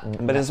know.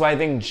 But this is why I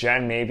think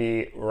Jen may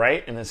be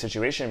right in this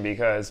situation,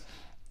 because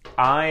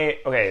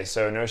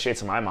so no shade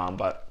to my mom,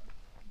 but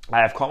I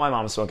have caught my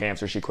mom smoking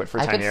after she quit for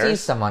 10 years. I could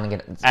see someone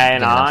get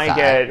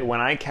upset.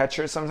 When I catch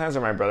her sometimes,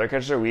 or my brother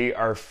catches her, we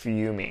are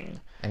fuming.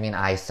 I mean,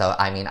 I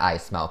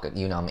smoke it.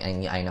 You know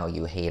me. I know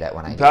you hate it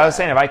when I do But I was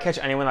saying, if I catch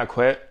anyone that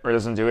quit or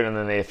doesn't do it and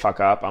then they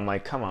fuck up, I'm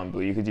like, come on, boo,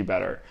 you could do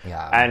better.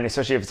 Yeah. And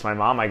especially if it's my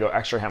mom, I go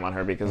extra ham on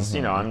her because,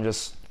 you know,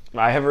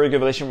 I have a really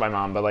good relationship with my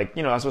mom, but like,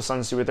 you know, that's what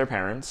sons do with their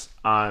parents.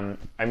 I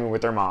mean,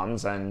 with their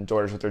moms, and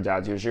daughters with their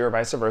dads usually, or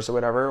vice versa,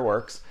 whatever it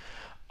works.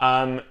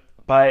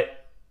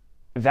 But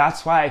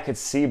that's why I could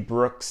see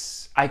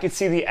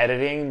the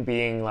editing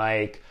being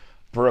like,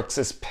 Brooks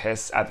is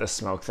pissed at the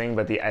smoke thing,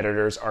 but the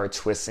editors are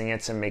twisting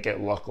it to make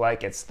it look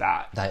like it's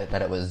that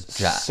it was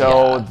Jen.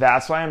 So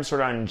that's why I'm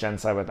sort of on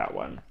Jen's side with that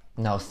one.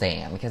 No,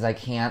 same, because I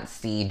can't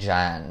see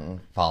Jen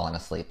falling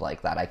asleep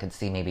like that. I could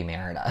see maybe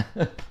Meredith.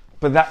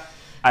 But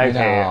I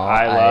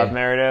love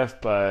Meredith,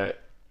 but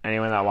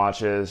anyone that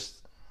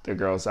watches, the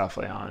girl's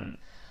definitely on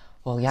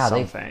Well, yeah,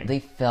 something. they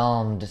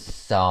filmed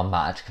so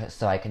much,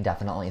 so I can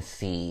definitely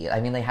see. I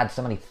mean, they had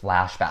so many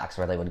flashbacks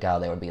where they would go.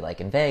 They would be like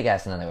in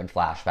Vegas, and then they would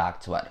flash back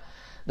to what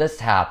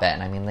this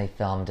happened. I mean, they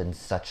filmed in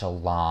such a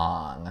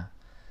long,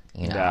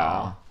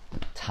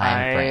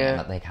 time frame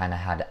that they kind of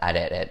had to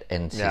edit it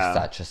into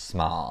such a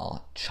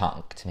small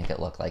chunk to make it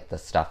look like the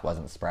stuff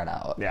wasn't spread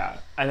out. Yeah,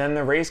 and then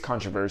the race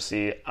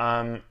controversy.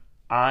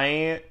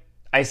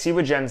 I see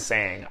what Jen's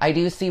saying. I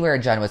do see where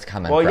Jen was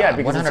coming from. Well, yeah,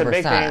 because 100%. It's a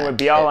big thing with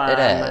BLM. It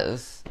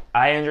is.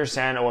 I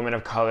understand a woman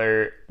of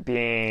color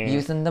being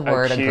using the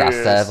word accused,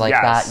 aggressive like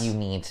that. You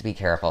need to be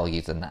careful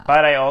using that.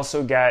 But I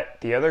also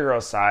get the other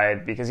girl's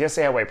side because yes,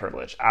 they have white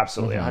privilege,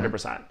 absolutely,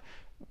 100%.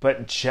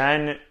 But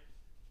Jen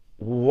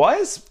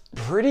was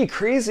pretty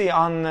crazy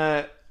on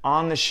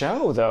the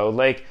show though,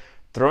 like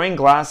throwing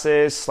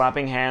glasses,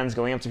 slapping hands,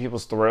 going up to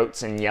people's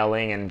throats and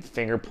yelling and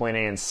finger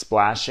pointing and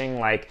splashing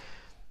like.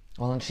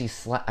 Well, and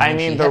I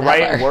mean, the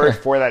right word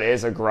for that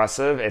is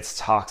aggressive. It's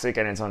toxic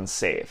and it's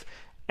unsafe.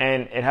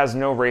 And it has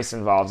no race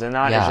involved in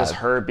that. Yeah. It's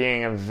just her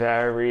being a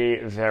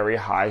very, very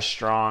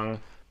high-strung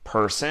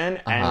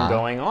person and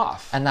going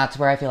off. And that's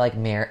where I feel like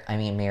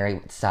Mary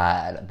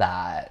said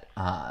that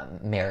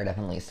Meredith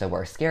and Lisa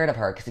were scared of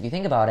her. Because if you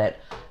think about it,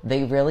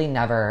 they really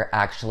never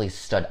actually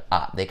stood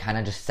up. They kind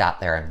of just sat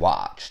there and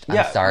watched.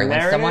 I'm sorry.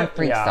 When someone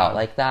freaks out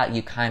like that,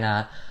 you kind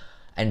of...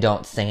 and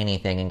don't say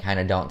anything and kind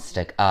of don't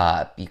stick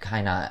up, you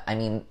kind of, I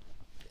mean,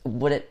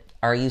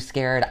 are you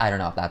scared? I don't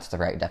know if that's the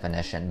right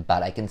definition,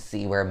 but I can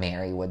see where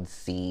Mary would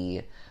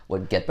get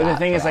that. But the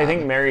thing is, I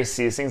think Mary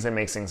sees things and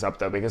makes things up,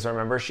 though, because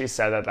remember she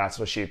said that that's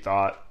what she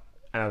thought.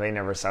 I know they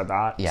never said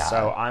that. Yeah.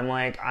 So I'm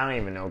like, I don't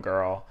even know,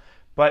 girl.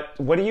 But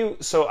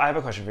so I have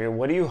a question for you.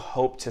 What do you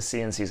hope to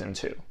see in season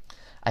 2?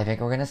 I think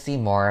we're going to see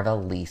more of a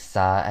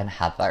Lisa and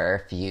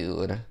Heather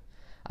feud.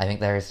 I think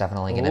there's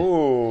definitely going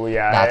to...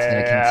 that's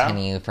going to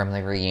continue from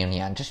the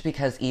reunion. Just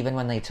because even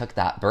when they took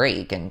that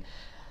break and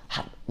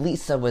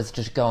Lisa was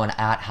just going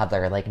at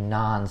Heather like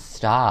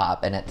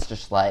nonstop, and it's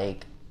just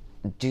like,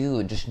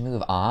 dude, just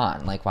move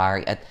on. Like, why are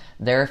you...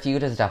 Their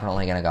feud is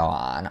definitely going to go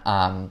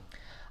on.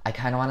 I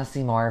kind of want to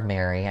see more of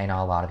Mary. I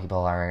know a lot of people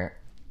are...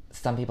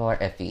 Some people are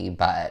iffy,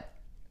 but...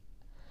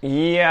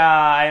 Yeah,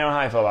 I don't know how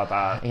I feel about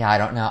that. Yeah, I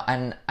don't know.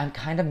 And I'm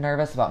kind of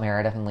nervous about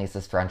Meredith and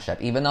Lisa's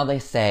friendship. Even though they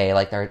say,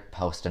 like, they're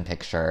posting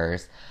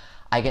pictures,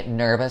 I get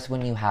nervous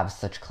when you have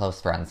such close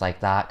friends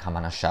like that come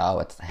on a show.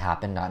 It's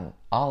happened on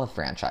all the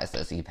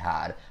franchises. You've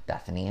had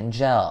Bethany and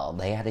Jill.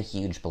 They had a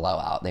huge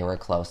blowout. They were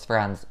close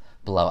friends.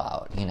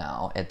 Blowout, It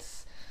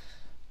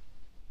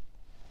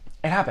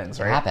happens,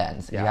 right? It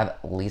happens. Yeah. You have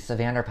Lisa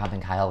Vanderpump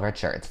and Kyle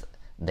Richards.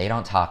 They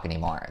don't talk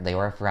anymore. They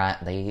were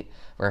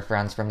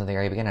friends from the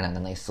very beginning, and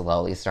then they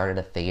slowly started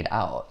to fade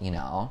out. You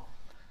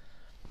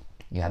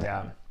have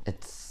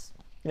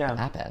it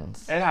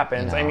happens. It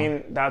happens. I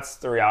mean, that's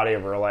the reality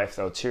of real life,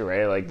 though, too,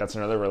 right? Like that's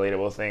another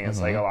relatable thing.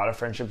 It's like a lot of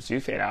friendships do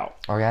fade out.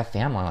 Or you have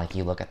family. Like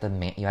you look at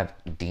you have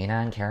Dina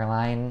and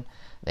Caroline.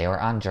 They were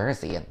on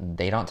Jersey, and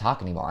they don't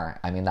talk anymore.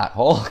 I mean, that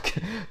whole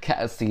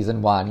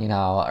season 1,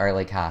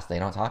 early cast, they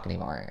don't talk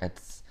anymore.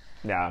 It's.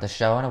 Yeah. The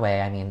show, in a way,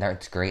 I mean,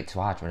 it's great to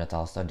watch, but it's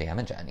also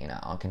damaging,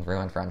 It can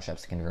ruin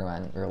friendships, it can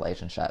ruin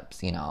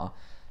relationships, You've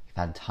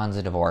had tons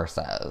of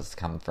divorces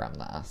come from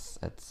this.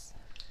 It's...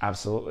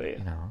 Absolutely.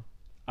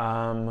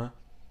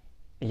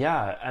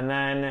 Yeah, and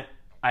then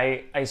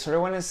I sort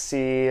of want to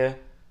see...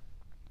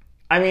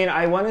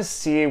 I want to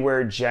see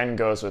where Jen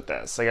goes with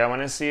this. Like, I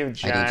want to see if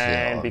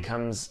Jen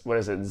becomes, what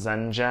is it,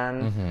 Zen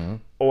Jen? Mm-hmm.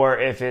 Or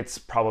if it's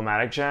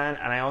problematic Jen.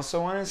 And I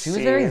also want to see... She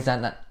was very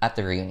zen at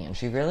the reunion.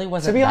 She really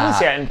wasn't To be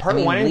honest, in part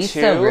 1 and 2...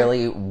 Lisa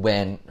really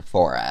went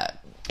for it.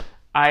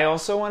 I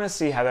also want to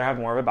see Heather have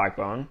more of a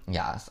backbone.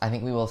 Yes, I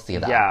think we will see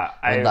that. Yeah.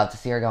 I'd love to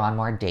see her go on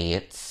more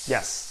dates.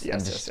 Yes.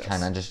 And just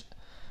kind of just,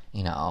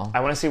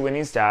 I want to see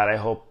Whitney's dad. I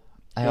hope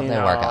they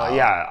work out.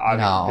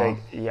 Yeah.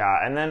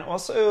 Yeah. And then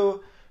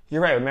also...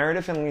 You're right. With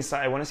Meredith and Lisa,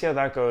 I want to see how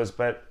that goes,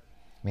 but...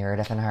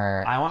 Meredith and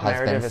her I want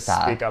Meredith to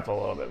speak up a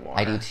little bit more.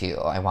 I do, too.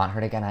 I want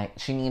her to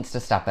she needs to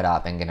step it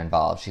up and get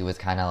involved. She was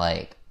kind of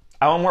like...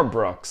 I want more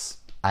Brooks.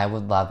 I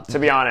would love... To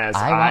be honest.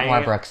 I want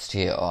more Brooks,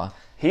 too.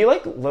 He,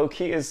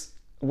 low-key is...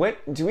 What...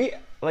 Do we...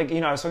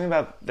 I was talking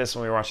about this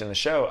when we were watching the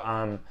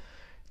show.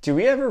 Do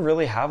we ever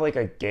really have,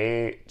 a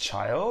gay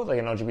child? Like,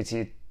 an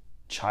LGBT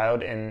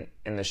child in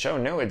the show?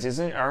 No, it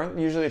isn't. Aren't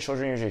usually the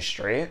children usually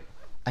straight?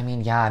 I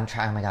mean, yeah, I'm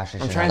trying. Oh my gosh,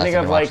 I'm trying to think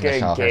of a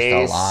gay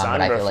son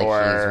but I feel before.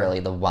 like he's really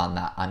the one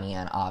that. I mean,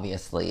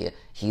 obviously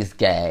he's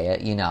gay.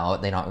 They don't.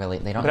 But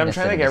I'm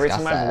trying to think. Every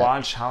time I've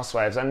watched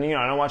Housewives, I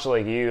don't watch it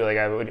like you. Like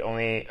I would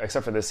only,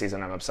 except for this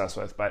season, I'm obsessed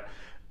with. But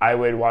I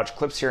would watch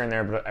clips here and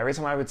there. But every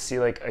time I would see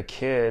a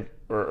kid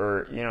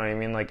or you know what I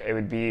mean, it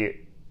would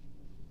be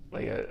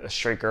a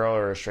straight girl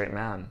or a straight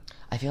man.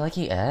 I feel like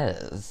he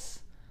is.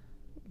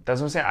 That's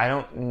what I'm saying. I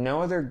don't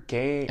know other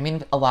gay... I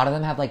mean, a lot of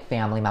them have,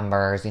 family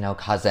members,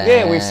 cousins.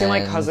 Yeah, we've seen,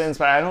 cousins,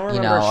 but I don't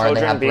remember children or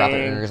they have being...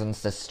 brothers and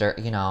sisters,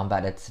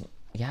 but it's...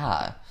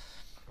 Yeah.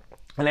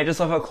 And I just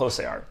love how close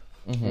they are.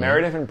 Mm-hmm.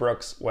 Meredith and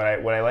Brooks, what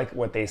I like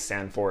what they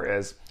stand for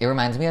is... It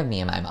reminds me of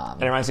me and my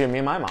mom. It reminds me of me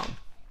and my mom.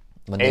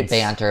 when they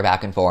banter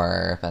back and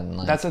forth, and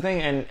like, that's the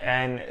thing,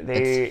 and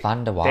it's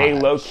fun to watch. They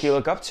low key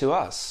look up to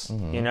us.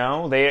 You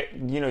know,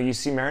 you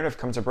see Meredith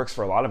come to Brooks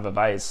for a lot of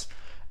advice,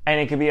 and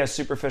it could be as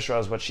superficial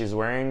as what she's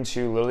wearing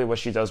to literally what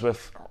she does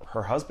with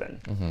her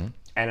husband,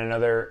 and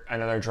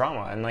another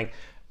drama, and like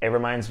it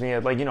reminds me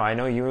of like, you know, I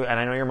know you and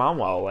I know your mom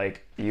well,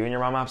 like you and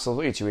your mom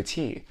absolutely to a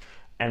T,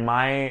 and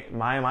my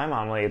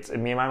mom, like it's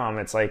me and my mom,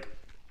 it's like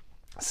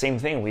same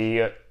thing.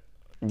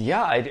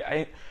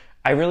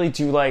 I really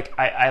do like,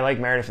 I like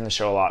Meredith in the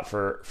show a lot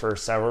for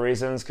several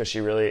reasons, because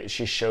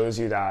she shows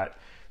you that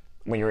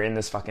when you're in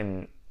this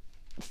fucking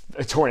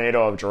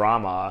tornado of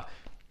drama,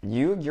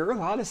 you're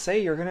allowed to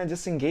say you're gonna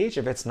disengage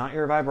if it's not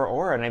your vibe or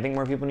aura, and I think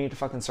more people need to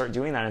fucking start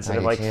doing that instead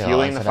of like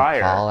fueling the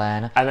fire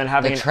and then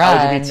having an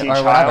LGBT or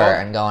child whatever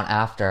and going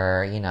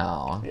after, you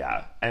know.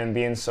 Yeah, and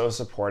being so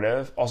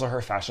supportive. Also,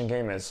 her fashion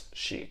game is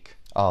chic.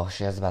 Oh,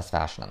 she has the best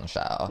fashion on the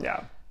show.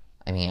 Yeah,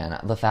 I mean,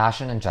 the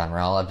fashion in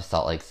general of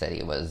Salt Lake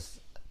City was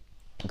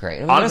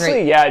great.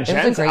 Honestly,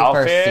 Jen's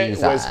outfit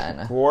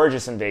was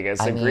gorgeous in Vegas.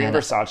 The green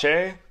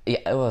Versace.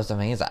 Yeah, it was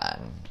amazing.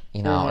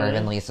 You know, or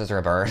even Lisa's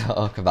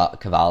Roberto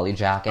Cavalli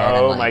jacket.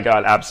 Oh and, like, my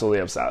god, absolutely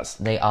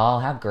obsessed. They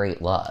all have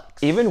great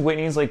looks. Even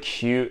Whitney's like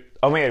cute.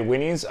 Oh my god,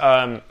 Whitney's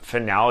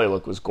finale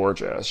look was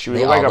gorgeous. She would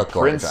look like a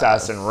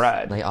princess in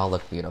red. They all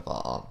look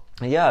beautiful.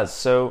 Yeah,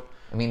 so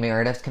I mean,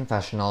 Meredith's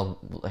confessional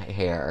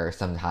hair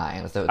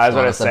sometimes. So I was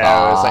gonna say,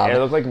 I was like, it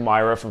looked like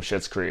Myra from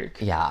Schitt's Creek.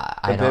 Yeah,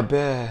 I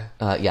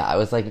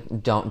was like,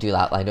 don't do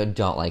that. I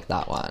don't like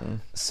that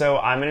one. So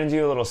I'm gonna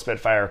do a little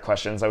Spitfire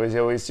questions. I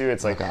always do.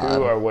 It's like,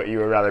 who or what you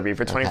would rather be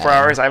for 24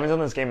 hours. I haven't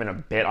done this game in a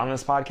bit on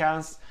this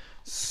podcast.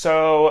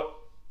 So,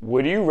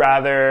 would you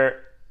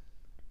rather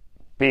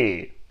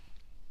be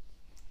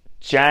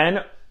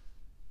Jen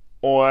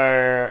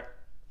or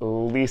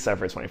Lisa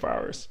for 24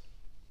 hours?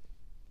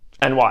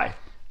 And why?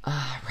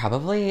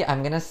 Probably,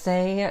 I'm gonna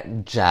say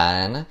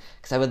Jen,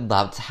 because I would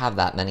love to have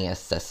that many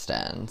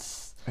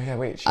assistants. Oh yeah,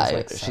 wait,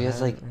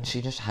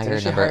 she just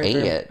hired number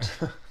 8.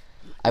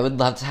 I would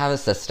love to have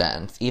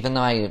assistants, even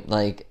though I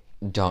like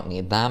don't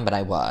need them, but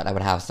I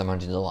would have someone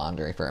do the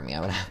laundry for me. I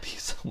would have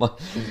someone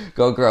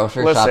go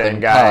grocery shopping,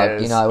 guys,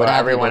 cook. You know, I would have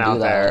everyone people out do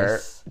there.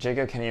 this.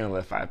 Jacob can't even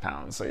lift 5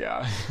 pounds, so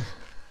yeah.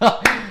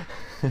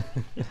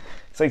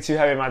 It's like too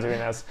heavy. I'm not doing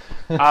this.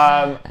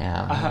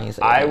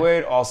 I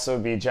would also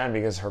be Jen,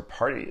 because her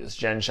parties,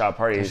 Jen Shaw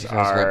parties,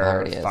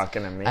 are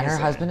fucking amazing. And her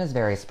husband is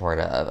very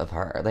supportive of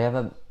her. They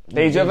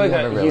do have a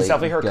really he's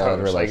definitely her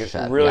coach,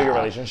 relationship. Like really good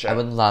relationship. I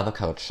would love a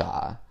Coach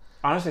Shaw.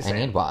 Honestly, I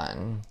need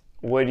one.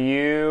 Would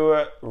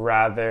you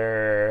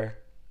rather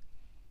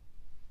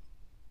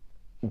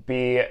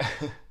be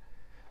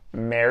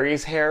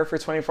Mary's hair for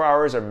 24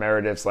 hours or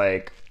Meredith's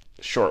like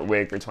short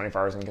wig for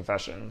 24 hours in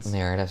Confessions?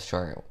 Meredith's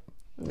short.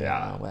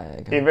 Yeah,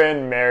 wig.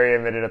 Even Mary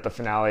admitted at the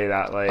finale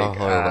that like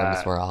her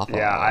wigs were awful.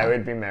 Yeah, I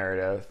would be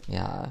Meredith.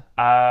 Yeah.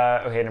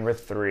 Okay, number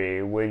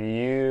 3. Would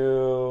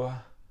you?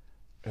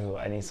 Ooh,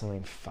 I need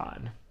something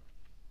fun.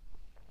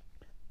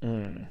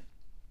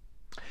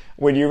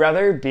 Would you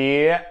rather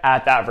be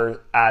at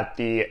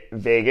the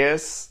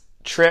Vegas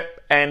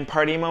trip and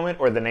party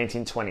moment or the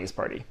 1920s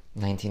party?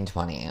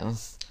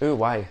 1920s. Ooh,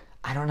 why?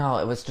 I don't know.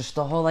 It was just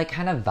the whole like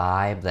kind of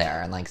vibe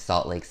there in like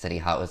Salt Lake City,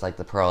 how it was like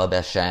the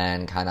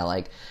Prohibition, kind of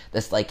like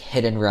this like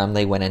hidden room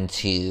they went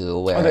into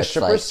where the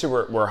strippers too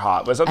were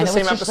hot. Was that the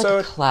same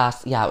episode?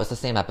 Yeah, it was the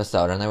same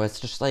episode, and there was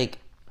just like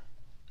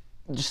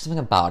just something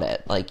about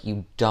it. Like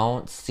you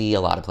don't see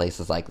a lot of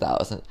places like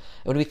those. And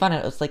it would be fun.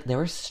 It was like there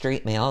were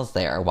straight males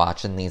there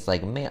watching these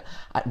like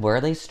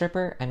were they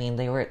stripper? I mean,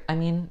 they were. I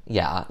mean,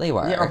 yeah, they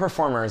were. Yeah, or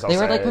performers. They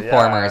were like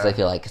performers. I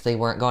feel like because they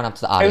weren't going up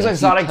to the audience. It was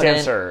exotic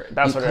dancer.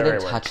 That's what you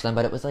couldn't touch them,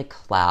 but it was like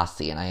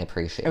classy, and I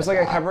appreciated it. It was like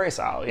a cabaret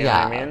style. You know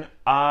what I mean?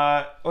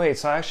 Wait,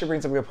 so that actually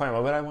brings up a good point.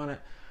 What would I want to?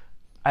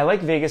 I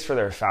like Vegas for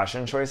their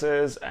fashion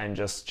choices and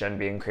just Jen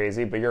being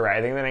crazy, but you're right.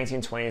 I think the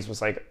 1920s was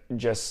like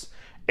just.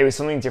 It was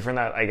something different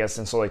that I guess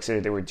in Salt Lake City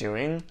they were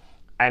doing,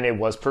 and it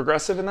was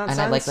progressive in that sense.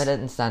 And I like that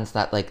in the sense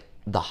that like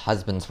the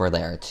husbands were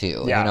there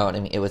too. Yeah. You know what I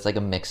mean? It was like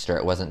a mixture.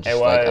 It wasn't just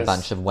like a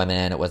bunch of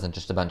women. It wasn't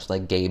just a bunch of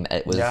like gay.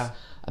 It was a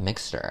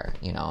mixture,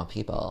 you know, of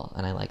people,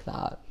 and I like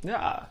that.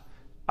 Yeah.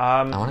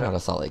 I want to go to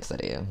Salt Lake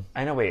City.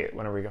 I know. Wait,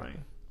 when are we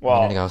going?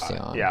 Well, we're gonna go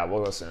soon. Yeah,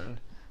 we'll go soon.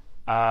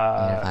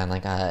 Find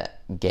like a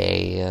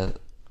gay.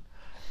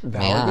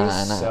 That would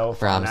be so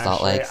fun, from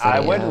Salt Lake City. I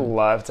would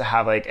love to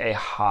have like a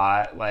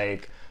hot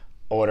like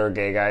older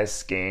gay guys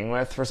skiing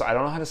with. First, I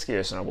don't know how to ski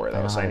or snowboard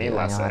though, so I need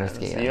lessons.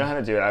 You know how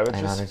to do it. I would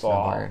just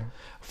fall. Snowboard.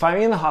 Find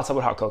me in the hot tub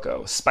with hot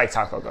cocoa, spiked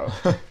hot cocoa.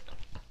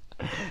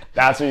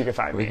 That's where you can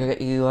find me. We could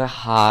get you a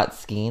hot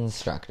ski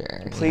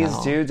instructor. Please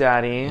do,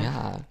 Daddy.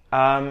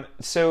 Yeah.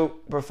 So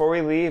before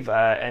we leave,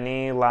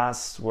 any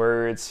last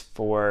words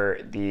for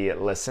the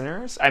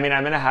listeners? I mean,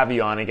 I'm gonna have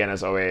you on again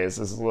as always.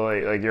 This is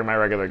really like you're my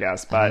regular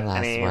guest, but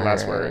any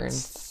last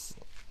words?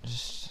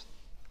 Just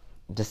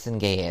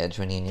disengage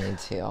when you need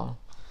to.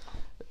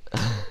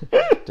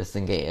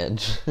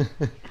 Disengage. And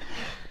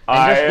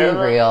just be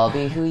real,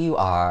 be who you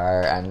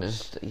are, and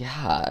just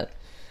I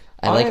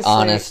like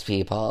honest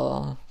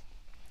people.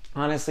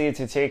 honestly,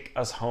 to take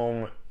us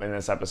home in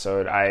this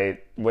episode,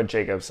 what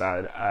Jacob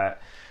said,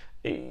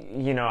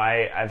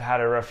 I've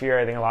had a rough year.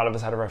 I think a lot of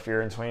us had a rough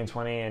year in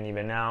 2020 and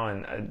even now,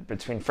 and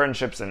between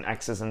friendships and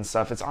exes and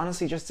stuff, it's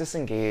honestly just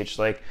disengage.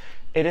 Like,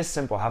 it is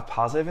simple. Have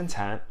positive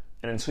intent,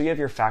 and until you have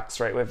your facts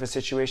right with a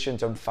situation,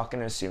 don't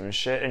fucking assume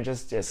shit and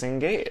just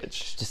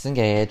disengage.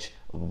 Disengage,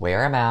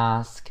 wear a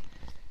mask,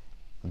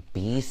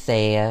 be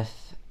safe,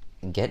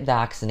 get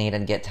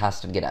vaccinated, get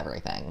tested, get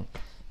everything.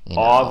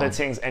 All the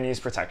things, and use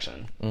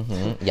protection.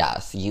 Mm-hmm.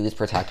 Yes, use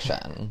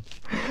protection.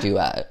 Do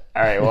it.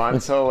 All right, well,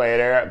 until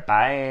later,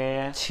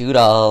 bye.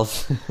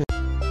 Toodles.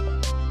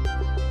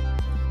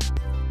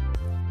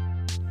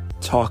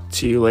 Talk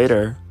to you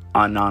later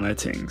on Nana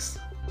Tings.